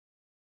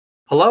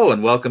Hello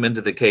and welcome into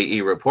the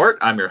KE Report.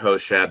 I'm your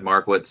host, Shad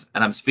Markwitz,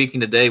 and I'm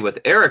speaking today with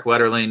Erik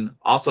Wetterling,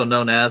 also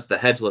known as the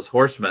Hedgeless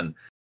Horseman.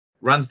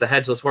 Runs the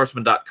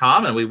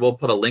hedgelesshorseman.com, and we will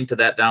put a link to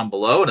that down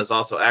below, and is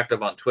also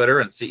active on Twitter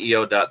and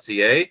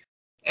CEO.ca.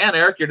 And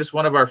Erik, you're just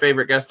one of our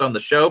favorite guests on the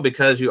show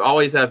because you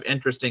always have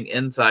interesting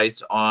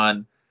insights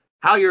on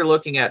how you're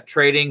looking at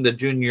trading the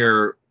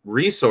junior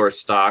resource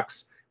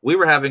stocks. We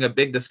were having a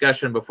big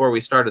discussion before we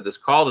started this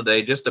call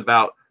today just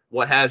about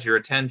what has your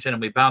attention,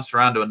 and we bounced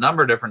around to a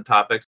number of different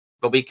topics,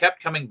 but we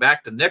kept coming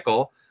back to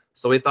nickel.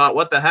 So we thought,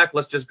 what the heck,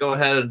 let's just go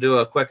ahead and do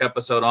a quick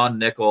episode on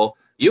nickel.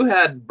 You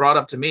had brought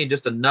up to me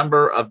just a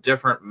number of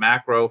different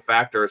macro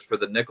factors for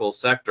the nickel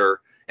sector.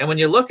 And when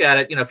you look at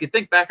it, if you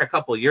think back a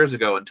couple of years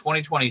ago in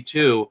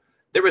 2022,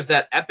 there was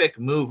that epic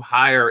move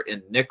higher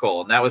in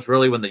nickel. And that was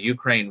really when the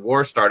Ukraine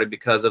war started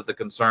because of the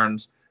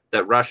concerns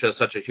that Russia is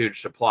such a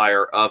huge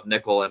supplier of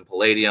nickel and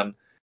palladium.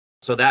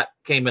 So that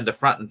came into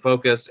front and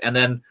focus. And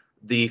then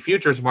the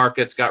futures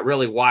markets got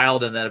really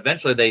wild, and then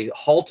eventually they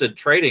halted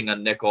trading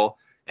on nickel.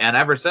 And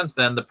ever since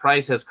then, the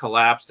price has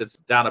collapsed. It's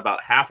down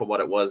about half of what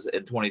it was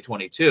in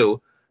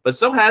 2022. But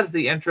so has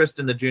the interest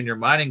in the junior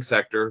mining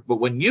sector. But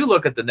when you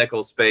look at the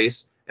nickel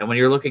space, and when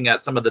you're looking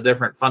at some of the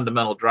different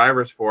fundamental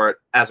drivers for it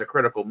as a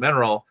critical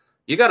mineral,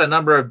 you got a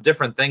number of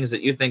different things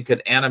that you think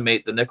could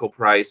animate the nickel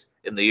price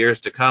in the years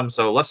to come.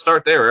 So let's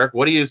start there, Erik.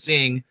 What are you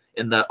seeing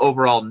in the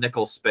overall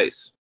nickel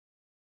space?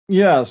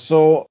 Yeah,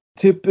 so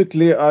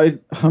typically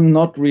I'm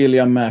not really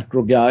a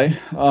macro guy.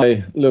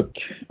 I look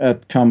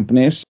at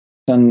companies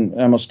and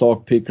I'm a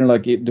stock picker.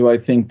 Like, do I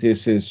think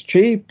this is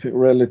cheap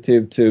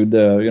relative to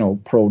the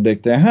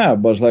product they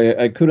have? But like,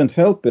 I couldn't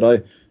help it.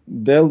 I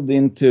delved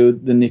into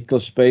the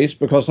nickel space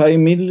because I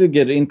immediately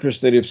get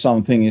interested if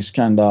something is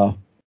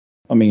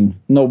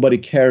nobody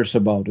cares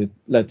about it,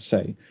 let's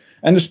say.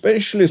 And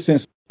especially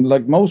since,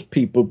 like most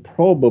people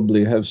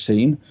probably have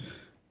seen,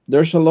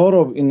 there's a lot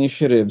of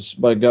initiatives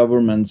by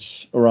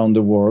governments around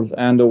the world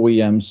and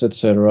OEMs,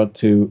 etc.,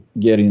 to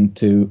get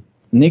into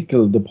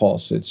nickel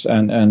deposits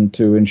and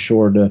to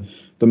ensure the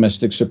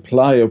domestic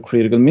supply of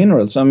critical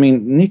minerals. I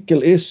mean,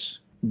 nickel is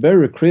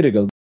very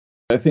critical.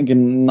 I think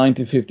in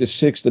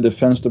 1956, the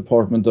Defense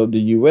Department of the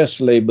US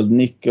labeled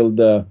nickel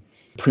the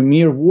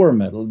premier war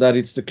metal, that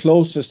it's the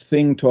closest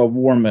thing to a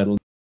war metal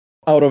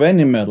out of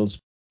any metals,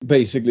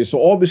 basically.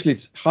 So obviously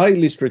it's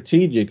highly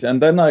strategic.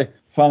 And then I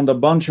found a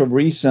bunch of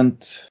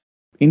recent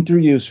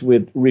interviews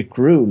with Rick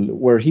Rule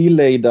where he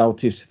laid out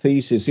his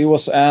thesis. He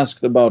was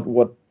asked about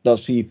what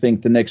does he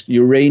think the next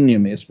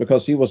uranium is,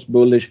 because he was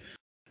bullish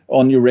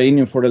on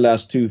uranium for the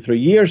last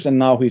 2-3 years, and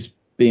now he's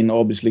been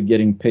obviously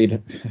getting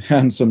paid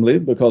handsomely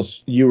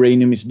because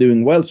uranium is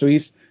doing well. So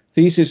his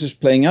thesis is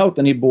playing out,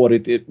 and he bought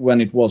it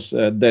when it was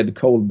dead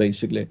coal,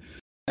 basically.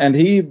 And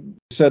he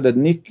said that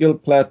nickel,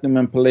 platinum,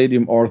 and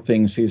palladium are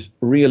things he's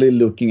really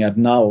looking at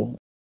now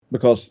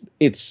because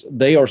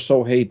they are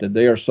so hated,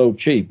 they are so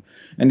cheap.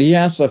 And he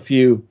has a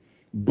few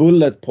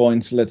bullet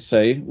points, let's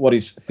say, what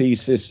his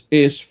thesis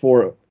is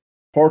for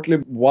partly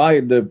why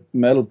the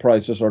metal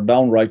prices are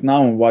down right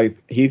now and why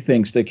he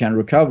thinks they can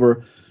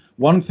recover.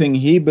 One thing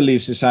he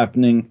believes is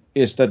happening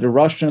is that the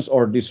Russians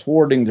are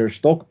dishoarding their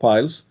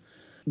stockpiles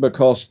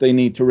because they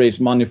need to raise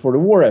money for the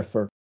war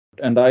effort.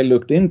 And I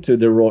looked into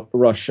the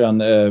Russian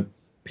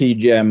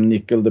PGM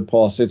nickel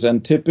deposits,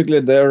 and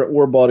typically their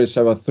ore bodies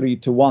have a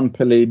 3-to-1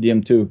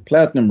 palladium to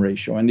platinum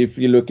ratio. And if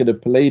you look at the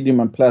palladium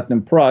and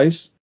platinum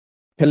price,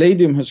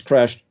 palladium has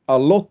crashed a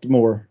lot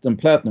more than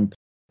platinum.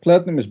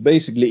 Platinum is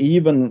basically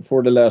even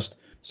for the last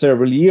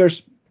several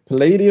years.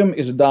 Palladium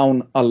is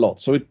down a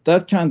lot. So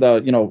that kind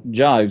of,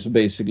 jives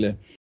basically.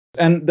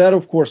 And that,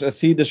 of course, as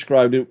he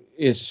described it,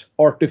 is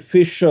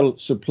artificial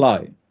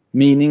supply,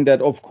 meaning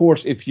that, of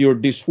course, if you're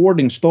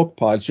dishoarding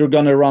stockpiles, you're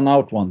going to run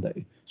out one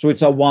day. So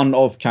it's a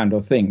one-off kind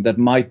of thing that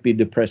might be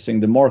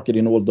depressing the market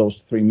in all those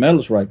three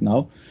metals right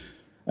now.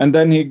 And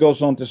then he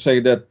goes on to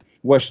say that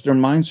Western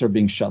mines are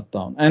being shut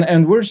down.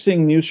 And we're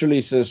seeing news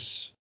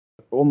releases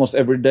almost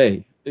every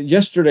day.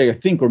 Yesterday, I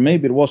think, or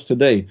maybe it was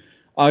today,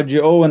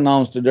 IGO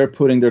announced that they're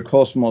putting their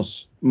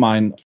Cosmos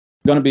mine,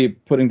 going to be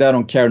putting that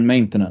on care and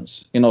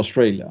maintenance in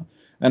Australia.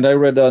 And I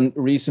read a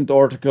recent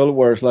article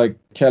where it's like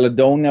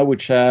Caledonia,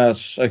 which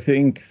has, I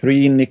think,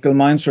 3 nickel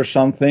mines or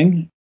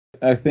something.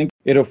 I think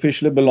it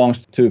officially belongs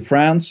to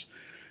France.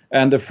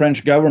 And the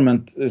French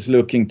government is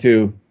looking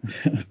to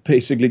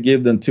basically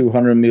give them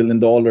 $200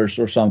 million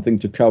or something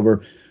to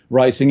cover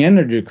rising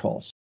energy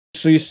costs.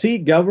 So you see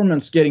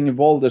governments getting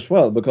involved as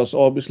well, because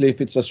obviously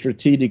if it's a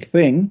strategic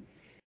thing,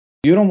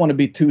 you don't want to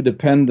be too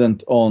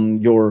dependent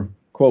on your,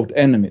 quote,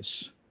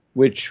 enemies,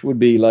 which would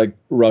be like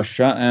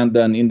Russia and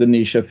then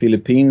Indonesia,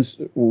 Philippines,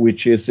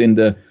 which is in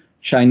the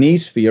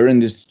Chinese sphere,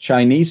 and this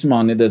Chinese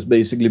money that's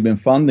basically been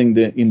funding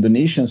the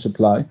Indonesian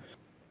supply.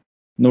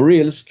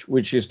 Norilsk,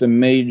 which is the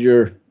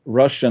major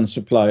Russian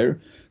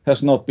supplier,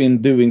 has not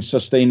been doing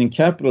sustaining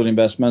capital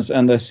investments.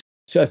 And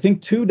I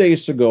think 2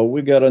 days ago,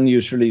 we got a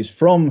news release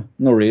from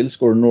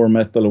Norilsk, or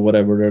Normetal, or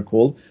whatever they're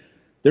called.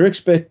 They're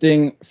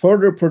expecting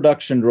further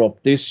production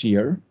drop this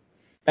year.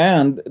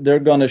 And they're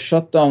going to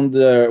shut down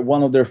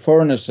one of their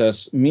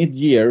furnaces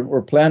mid-year,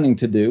 or planning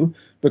to do,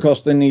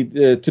 because they need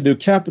to do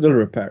capital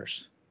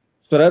repairs.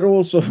 So that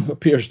also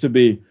appears to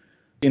be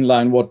in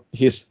line what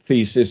his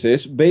thesis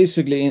is.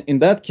 Basically, in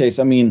that case,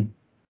 I mean,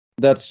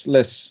 that's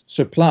less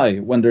supply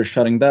when they're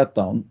shutting that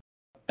down.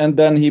 And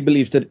then he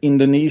believes that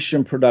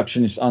Indonesian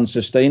production is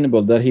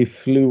unsustainable, that he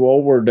flew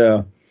over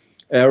the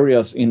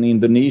areas in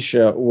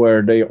Indonesia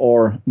where they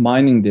are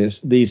mining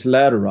these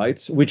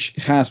laterites, which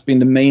has been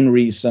the main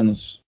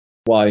reasons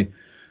why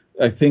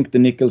I think the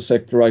nickel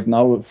sector right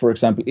now, for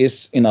example,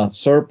 is in a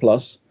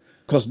surplus,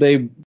 because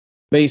they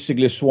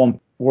basically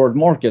swamp world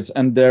markets,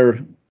 and they're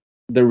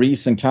the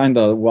reason kind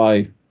of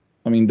why,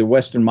 I mean, the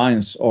Western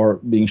mines are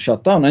being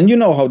shut down. And you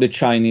know how the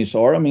Chinese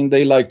are. I mean,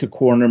 they like to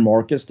corner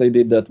markets. They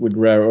did that with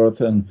rare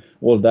earth and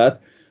all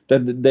that.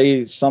 That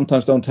they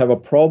sometimes don't have a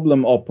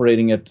problem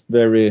operating at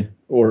very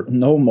or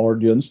no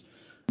margins,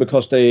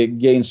 because they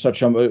gain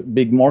such a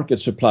big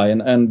market supply.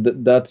 And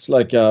that's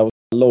like a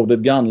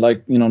loaded gun,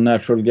 like, you know,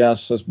 natural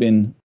gas has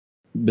been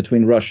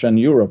between Russia and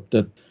Europe,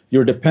 that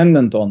you're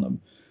dependent on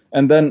them.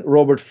 And then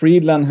Robert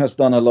Friedland has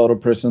done a lot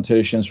of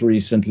presentations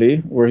recently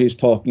where he's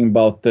talking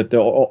about that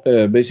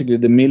basically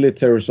the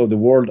militaries of the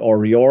world are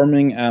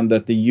rearming, and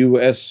that the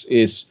US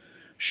is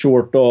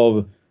short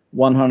of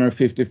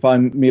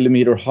 155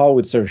 millimeter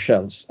howitzer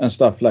shells and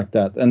stuff like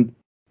that. And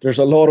there's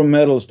a lot of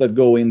metals that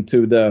go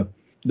into the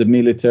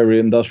military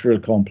industrial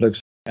complex.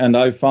 And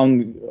I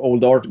found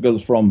old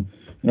articles from,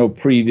 you know,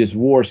 previous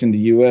wars in the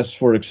US,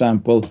 for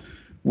example,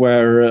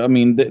 where, I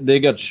mean, they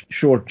got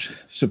short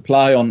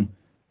supply on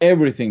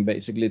everything,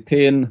 basically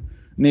tin,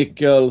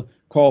 nickel,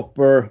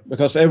 copper,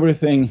 because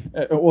everything,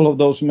 all of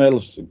those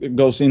metals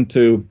goes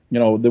into, you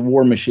know, the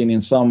war machine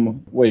in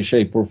some way,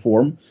 shape, or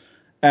form.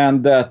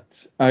 And that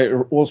I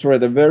also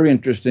read a very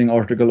interesting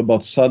article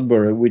about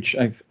Sudbury, which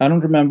I don't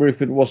remember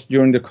if it was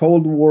during the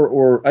Cold War,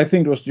 or I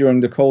think it was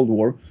during the Cold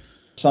War.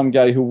 Some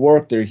guy who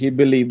worked there, he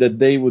believed that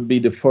they would be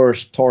the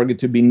first target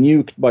to be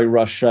nuked by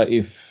Russia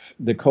if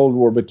the Cold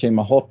War became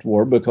a hot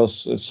war,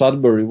 because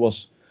Sudbury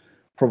was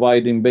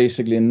providing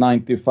basically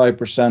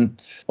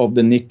 95% of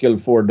the nickel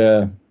for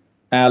the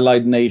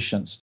allied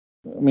nations.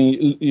 I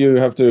mean, you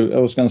have to, I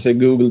was going to say,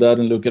 Google that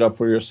and look it up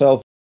for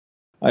yourself.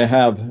 I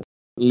have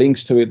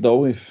links to it,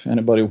 though, if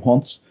anybody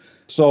wants.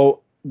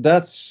 So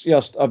that's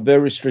just a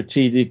very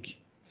strategic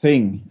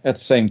thing at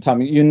the same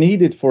time. You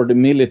need it for the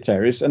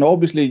militaries, and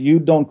obviously you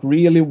don't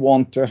really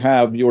want to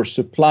have your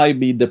supply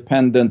be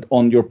dependent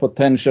on your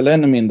potential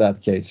enemy in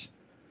that case.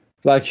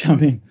 Like, I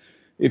mean,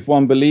 if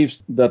one believes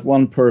that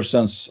one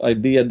person's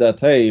idea that,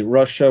 hey,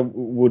 Russia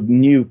would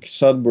nuke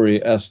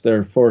Sudbury as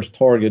their first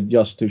target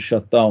just to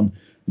shut down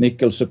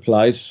nickel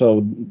supplies,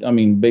 so, I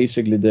mean,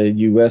 basically the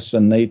US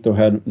and NATO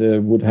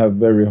would have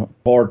very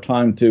hard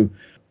time to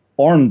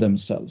arm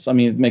themselves. I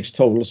mean, it makes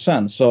total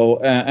sense.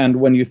 So, and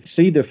when you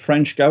see the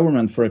French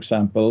government, for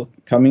example,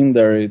 come in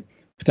there,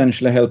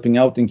 potentially helping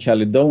out in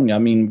Caledonia, I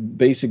mean,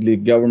 basically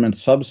government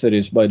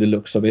subsidies by the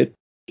looks of it.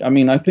 I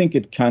mean, I think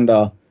it kind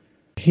of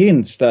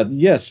hints that,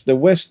 yes, the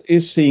West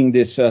is seeing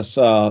this as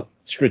a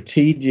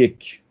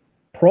strategic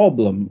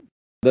problem,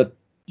 that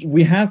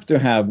we have to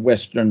have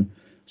Western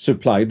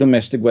supply,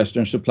 domestic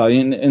Western supply.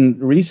 And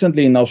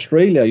recently in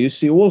Australia, you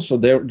see also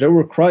there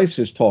were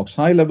crisis talks,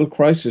 high-level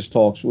crisis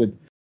talks with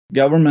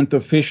government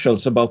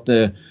officials about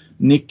the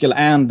nickel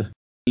and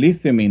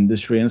lithium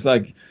industry. And it's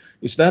like,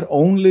 is that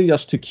only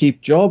just to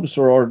keep jobs,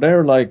 or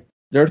are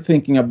they're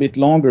thinking a bit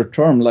longer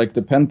term, like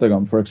the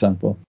Pentagon, for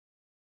example?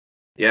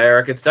 Yeah,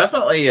 Eric, it's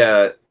definitely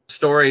a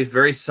story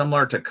very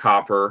similar to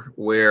copper,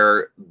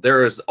 where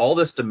there is all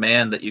this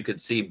demand that you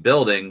could see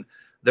building.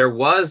 There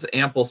was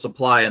ample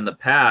supply in the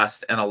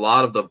past, and a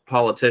lot of the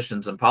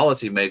politicians and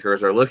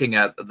policymakers are looking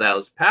at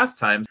those past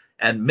times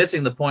and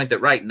missing the point that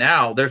right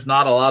now there's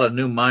not a lot of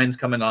new mines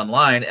coming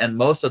online, and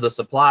most of the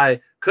supply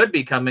could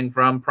be coming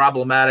from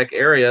problematic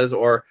areas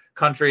or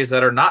countries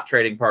that are not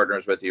trading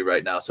partners with you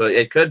right now. So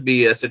it could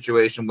be a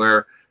situation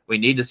where we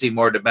need to see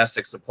more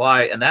domestic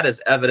supply, and that is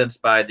evidenced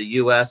by the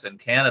US and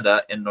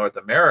Canada in North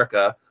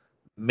America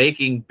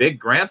making big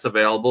grants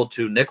available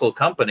to nickel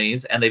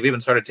companies, and they've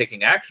even started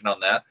taking action on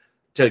that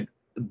to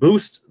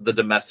boost the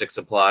domestic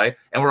supply.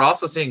 And we're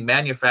also seeing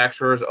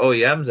manufacturers,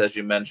 OEMs, as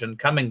you mentioned,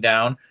 coming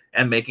down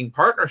and making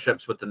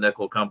partnerships with the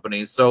nickel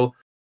companies. So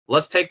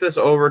let's take this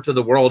over to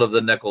the world of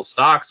the nickel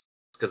stocks,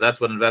 because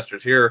that's what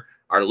investors here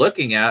are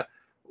looking at.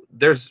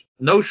 There's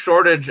no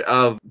shortage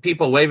of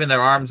people waving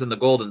their arms in the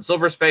gold and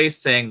silver space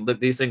saying that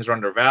these things are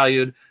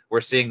undervalued.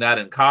 We're seeing that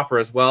in copper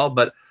as well.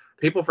 But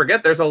people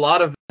forget there's a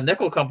lot of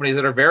nickel companies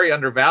that are very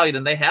undervalued,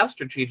 and they have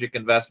strategic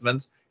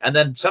investments. And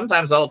then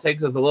sometimes all it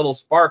takes is a little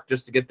spark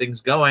just to get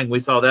things going. We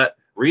saw that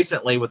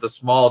recently with a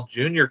small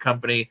junior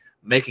company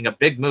making a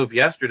big move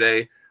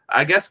yesterday.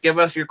 I guess give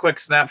us your quick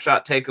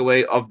snapshot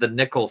takeaway of the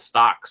nickel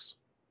stocks.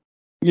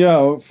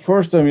 Yeah,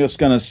 first I'm just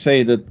going to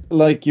say that,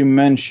 like you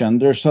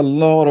mentioned, there's a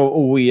lot of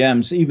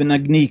OEMs, even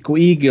Agnico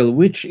Eagle,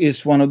 which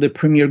is one of the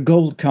premier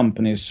gold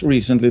companies,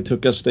 recently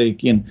took a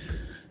stake in,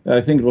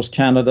 I think it was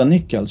Canada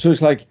Nickel. So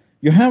it's like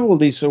you have all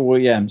these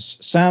OEMs.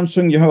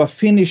 Samsung, you have a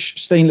Finnish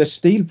stainless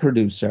steel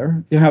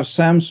producer. You have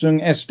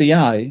Samsung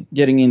SDI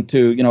getting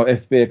into,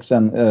 FBX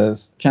and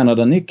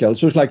Canada nickel.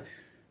 So it's like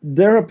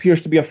there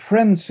appears to be a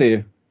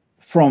frenzy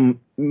from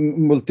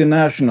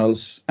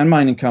multinationals and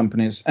mining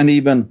companies and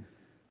even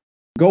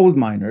gold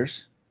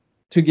miners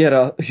to get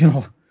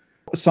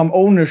some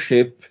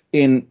ownership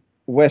in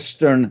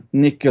Western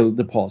nickel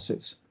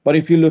deposits. But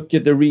if you look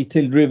at the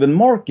retail driven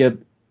market,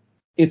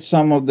 it's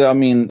some of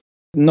the,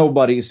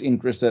 nobody is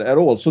interested at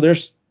all. So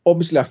there's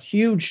obviously a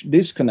huge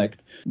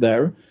disconnect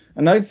there.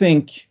 And I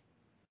think,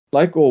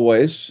 like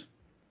always,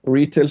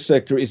 retail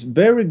sector is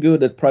very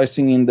good at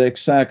pricing in the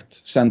exact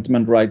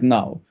sentiment right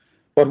now.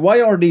 But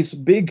why are these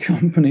big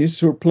companies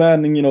who are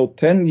planning,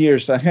 10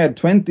 years ahead,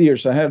 20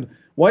 years ahead,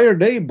 why are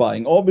they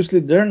buying? Obviously,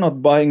 they're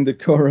not buying the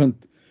current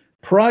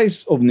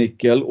price of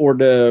nickel or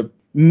the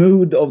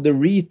mood of the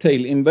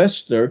retail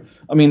investor.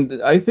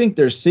 I think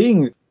they're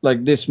seeing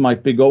like this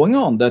might be going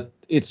on, that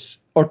it's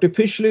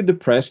artificially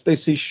depressed. They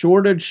see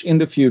shortage in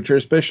the future,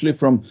 especially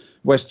from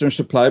Western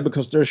supply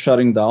because they're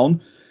shutting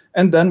down.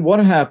 And then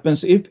what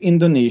happens if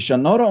Indonesia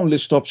not only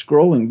stops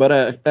growing, but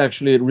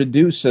actually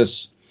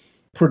reduces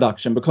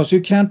production? Because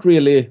you can't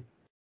really,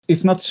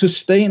 it's not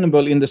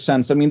sustainable in the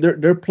sense,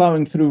 they're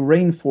plowing through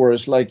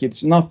rainforest like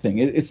it's nothing.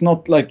 It's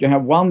not like you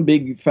have one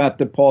big fat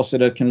deposit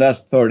that can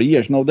last 30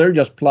 years. No, they're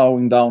just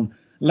plowing down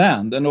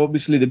land. And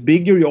obviously, the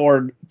bigger you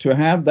are to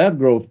have that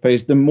growth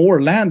pace, the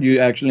more land you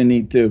actually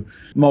need to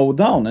mow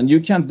down. And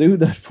you can't do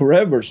that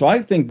forever. So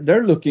I think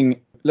they're looking,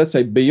 let's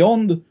say,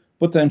 beyond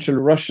potential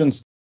Russian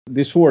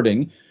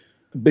dishoarding,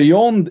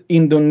 beyond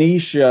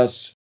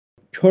Indonesia's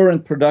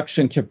current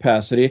production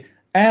capacity,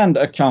 and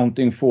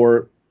accounting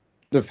for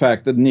the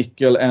fact that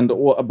nickel and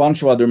a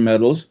bunch of other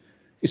metals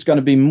is going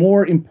to be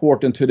more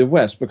important to the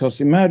West.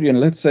 Because imagine,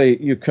 let's say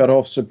you cut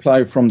off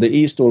supply from the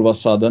East all of a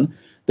sudden,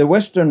 the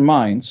Western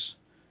mines,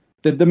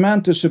 the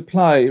demand to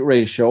supply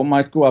ratio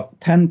might go up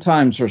 10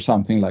 times or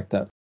something like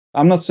that.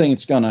 I'm not saying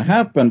it's going to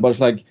happen, but it's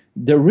like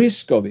the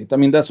risk of it.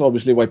 That's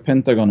obviously why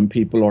Pentagon and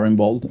people are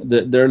involved.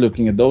 They're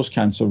looking at those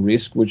kinds of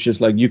risk, which is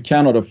like you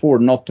cannot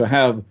afford not to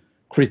have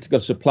critical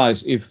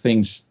supplies if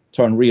things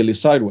turn really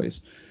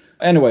sideways.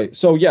 Anyway,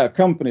 so yeah,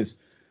 companies.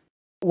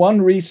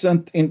 One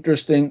recent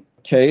interesting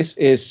case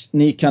is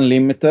Nikan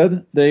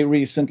Limited. They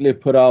recently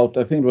put out,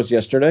 I think it was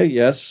yesterday,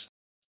 yes,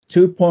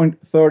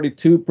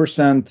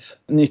 2.32%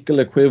 nickel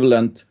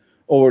equivalent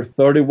over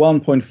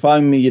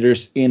 31.5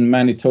 meters in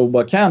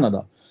Manitoba,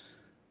 Canada.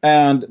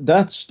 And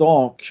that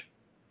stock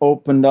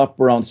opened up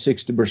around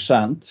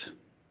 60%.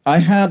 I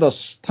had a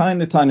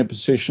tiny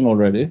position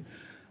already.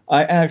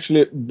 I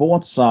actually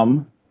bought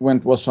some when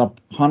it was up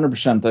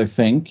 100%, I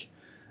think.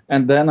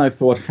 And then I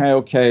thought, hey,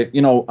 okay,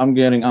 I'm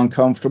getting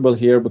uncomfortable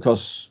here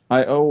because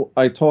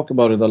I talk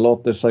about it a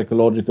lot, the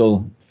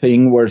psychological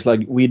thing where it's like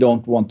we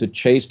don't want to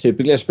chase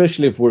typically,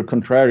 especially if we're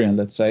contrarian,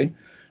 let's say.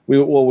 We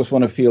always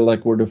want to feel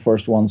like we're the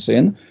first ones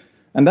in.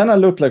 And then I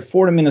looked like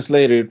 40 minutes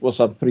later, it was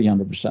up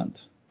 300%.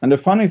 And the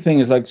funny thing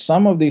is like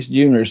some of these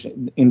juniors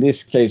in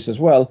this case as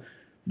well,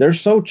 they're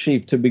so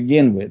cheap to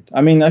begin with.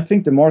 I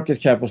think the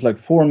market cap was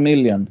like 4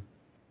 million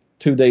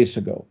 2 days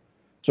ago.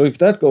 So if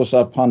that goes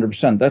up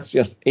 100%, that's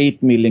just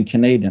 8 million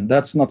Canadian.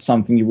 That's not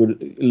something you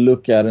would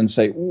look at and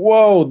say,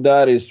 whoa,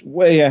 that is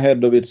way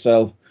ahead of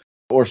itself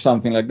or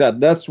something like that.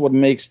 That's what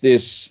makes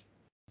this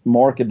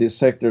market, this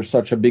sector,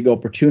 such a big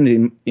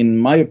opportunity, in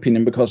my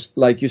opinion, because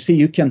like you see,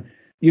 you can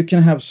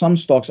have some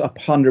stocks up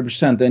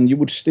 100% and you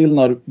would still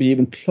not be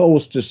even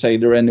close to say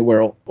they're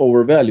anywhere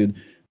overvalued.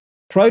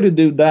 Try to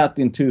do that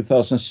in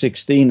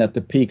 2016 at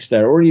the peaks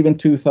there, or even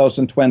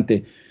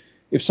 2020.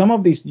 If some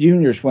of these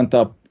juniors went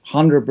up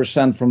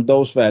 100% from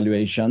those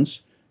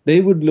valuations,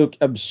 they would look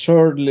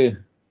absurdly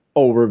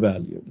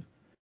overvalued.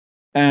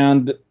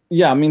 And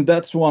yeah,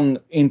 this one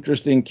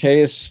interesting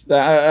case.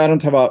 I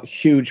don't have a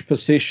huge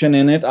position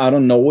in it. I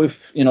don't know if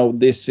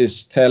this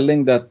is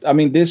telling that.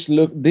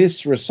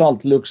 This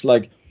result looks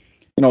like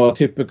a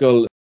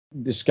typical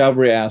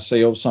discovery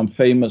assay of some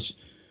famous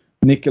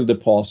nickel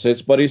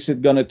deposits. But is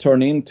it going to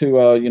turn into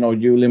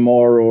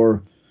Ulimar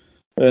or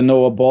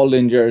Noah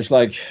Bollinger? It's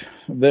like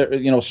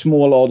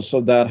small odds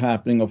of that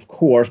happening, of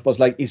course. But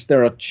like, is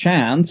there a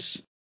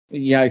chance?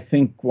 Yeah, I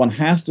think one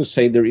has to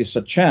say there is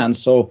a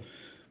chance. So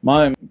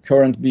my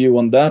current view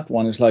on that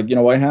one is like,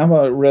 I have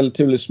a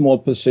relatively small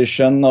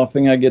position,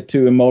 nothing I get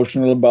too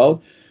emotional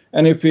about.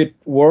 And if it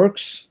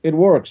works, it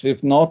works.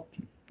 If not,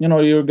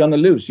 you're going to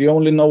lose. You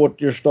only know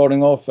what you're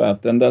starting off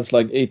at, and that's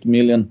like 8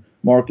 million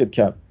market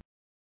cap.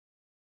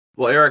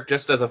 Well, Erik,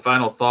 just as a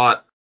final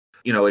thought,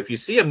 if you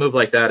see a move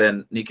like that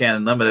in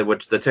Nikan Limited,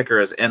 which the ticker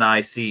is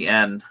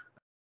NICN,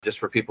 just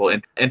for people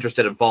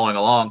interested in following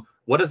along,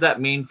 what does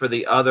that mean for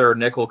the other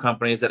nickel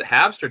companies that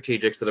have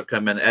strategics that have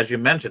come in? As you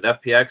mentioned,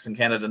 FPX and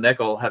Canada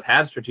Nickel have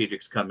had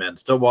strategics come in.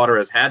 Stillwater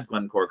has had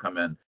Glencore come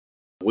in.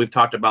 We've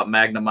talked about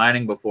Magna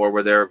Mining before,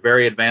 where they're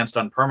very advanced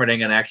on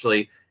permitting, and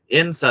actually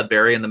in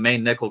Sudbury, in the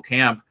main nickel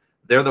camp,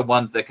 they're the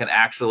ones that can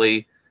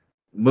actually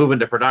move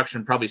into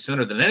production probably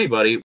sooner than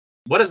anybody.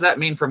 What does that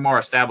mean for more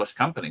established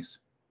companies?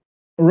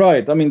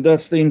 Right. I mean,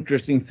 that's the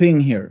interesting thing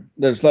here.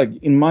 There's like,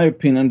 in my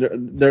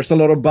opinion, there's a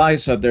lot of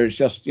bias out there. It's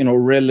just,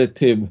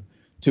 relative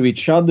to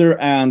each other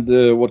and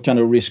what kind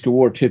of risk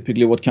reward,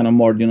 typically what kind of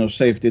margin of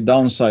safety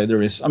downside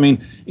there is. I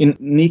mean, in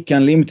Nika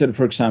Limited,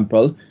 for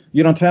example,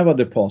 you don't have a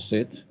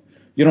deposit,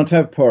 you don't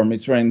have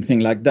permits or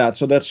anything like that.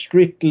 So that's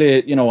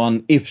strictly,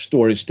 an if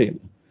story still.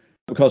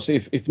 Because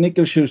if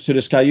nickel shoots to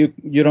the sky,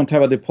 you don't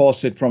have a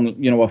deposit from,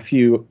 a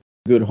few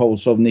good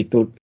holes of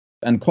nickel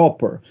and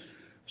copper.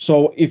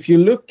 So if you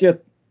look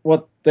at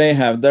what they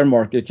have, their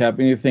market cap,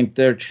 and you think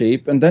they're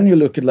cheap, and then you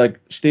look at like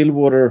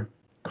Stillwater,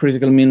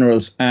 Critical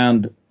Minerals,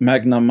 and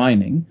Magna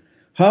Mining,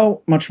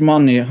 how much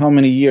money, how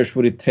many years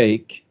would it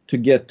take to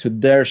get to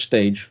their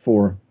stage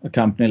for a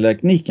company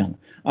like Nikan?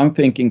 I'm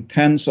thinking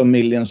tens of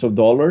millions of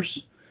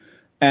dollars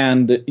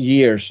and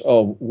years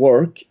of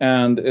work.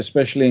 And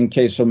especially in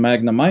case of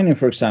Magna Mining,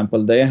 for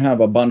example, they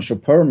have a bunch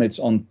of permits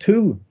on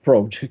 2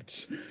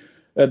 projects.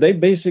 They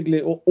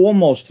basically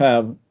almost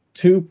have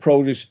 2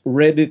 projects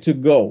ready to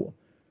go.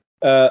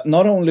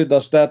 Not only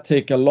does that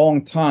take a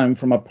long time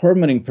from a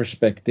permitting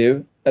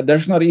perspective,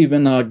 there's not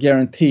even a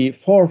guarantee,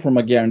 far from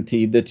a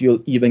guarantee, that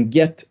you'll even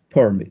get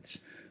permits.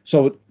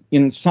 So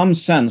in some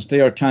sense, they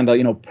are kind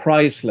of,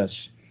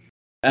 priceless,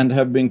 and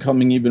have been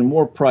becoming even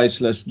more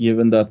priceless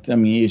given that,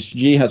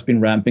 ESG has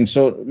been ramping.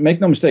 So make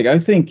no mistake, I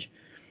think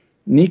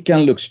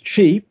Nikan looks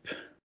cheap,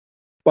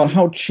 but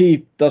how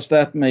cheap does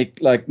that make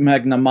like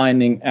Magna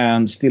Mining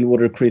and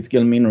Stillwater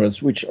Critical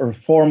Minerals, which are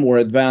far more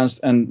advanced?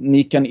 And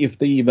Nikan, if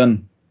they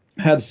even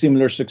had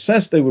similar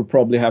success, they would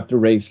probably have to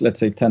raise, let's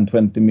say, 10,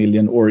 20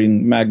 million, or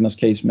in Magna's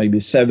case, maybe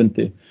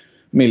 70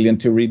 million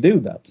to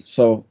redo that.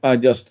 So I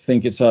just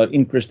think it's an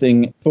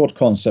interesting thought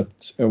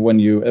concept when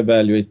you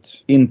evaluate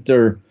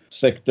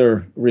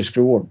inter-sector risk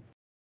reward.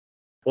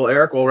 Well,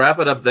 Erik, we'll wrap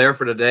it up there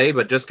for today,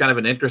 but just kind of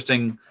an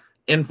interesting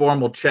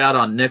informal chat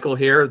on nickel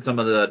here, some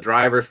of the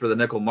drivers for the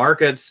nickel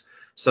markets,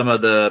 some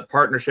of the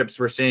partnerships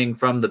we're seeing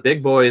from the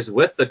big boys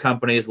with the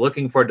companies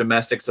looking for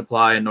domestic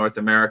supply in North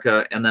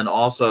America, and then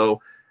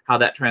also how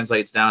that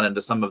translates down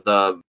into some of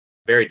the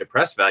very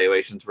depressed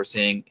valuations we're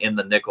seeing in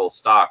the nickel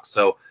stocks.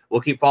 So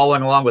we'll keep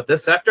following along with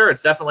this sector.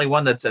 It's definitely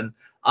one that's an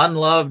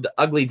unloved,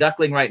 ugly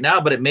duckling right now,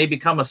 but it may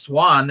become a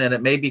swan, and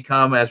it may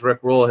become, as Rick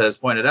Rule has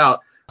pointed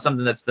out,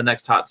 something that's the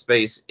next hot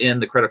space in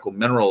the critical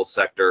minerals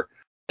sector.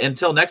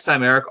 Until next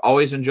time, Erik,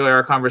 always enjoy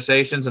our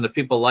conversations. And if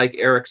people like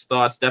Erik's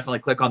thoughts, definitely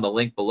click on the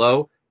link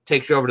below.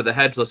 Takes you over to the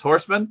Hedgeless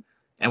Horseman.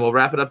 And we'll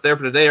wrap it up there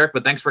for today, Erik.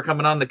 But thanks for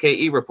coming on the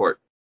KE Report.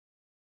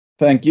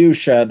 Thank you,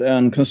 Shad.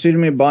 And consider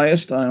me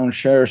biased. I own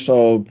shares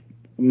of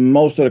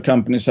most of the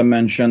companies I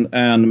mentioned,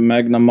 and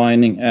Magna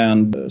Mining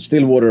and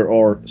Stillwater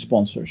are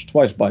sponsors.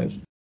 Twice biased.